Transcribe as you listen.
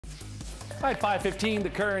All right, 5:15, the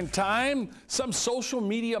current time. Some social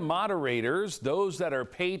media moderators, those that are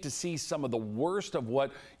paid to see some of the worst of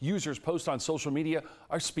what users post on social media,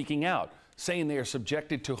 are speaking out, saying they are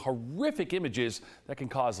subjected to horrific images that can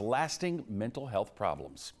cause lasting mental health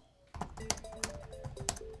problems.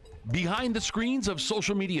 Behind the screens of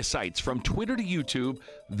social media sites, from Twitter to YouTube,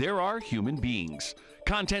 there are human beings.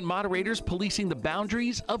 Content moderators policing the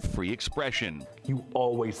boundaries of free expression. You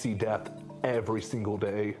always see death every single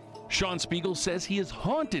day. Sean Spiegel says he is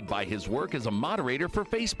haunted by his work as a moderator for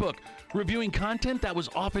Facebook, reviewing content that was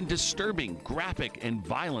often disturbing, graphic, and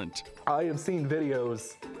violent. I have seen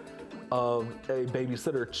videos of a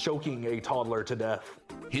babysitter choking a toddler to death.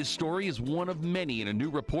 His story is one of many in a new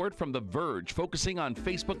report from The Verge focusing on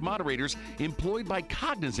Facebook moderators employed by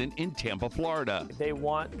Cognizant in Tampa, Florida. They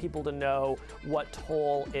want people to know what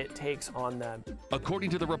toll it takes on them.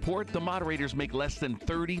 According to the report, the moderators make less than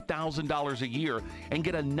 $30,000 a year and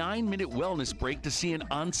get a 9-minute wellness break to see an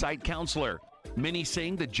on-site counselor. Many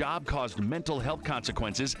saying the job caused mental health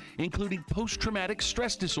consequences, including post-traumatic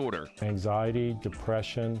stress disorder, anxiety,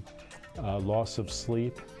 depression, loss of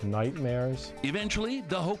sleep, nightmares. Eventually,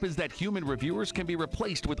 the hope is that human reviewers can be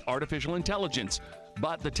replaced with artificial intelligence,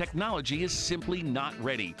 but the technology is simply not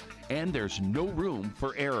ready, and there's no room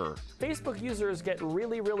for error. Facebook users get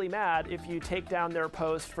really mad if you take down their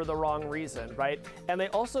post for the wrong reason, right? And they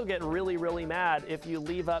also get really mad if you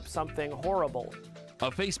leave up something horrible. A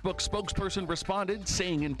Facebook spokesperson responded,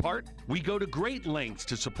 saying in part, "We go to great lengths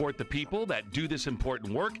to support the people that do this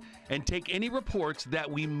important work and take any reports that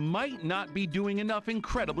we might not be doing enough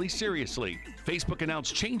incredibly seriously." Facebook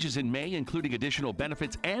announced changes in May, including additional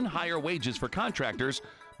benefits and higher wages for contractors,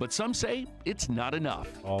 but some say it's not enough.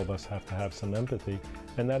 All of us have to have some empathy,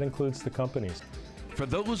 and that includes the companies. For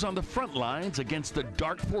those on the front lines against the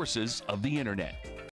dark forces of the internet.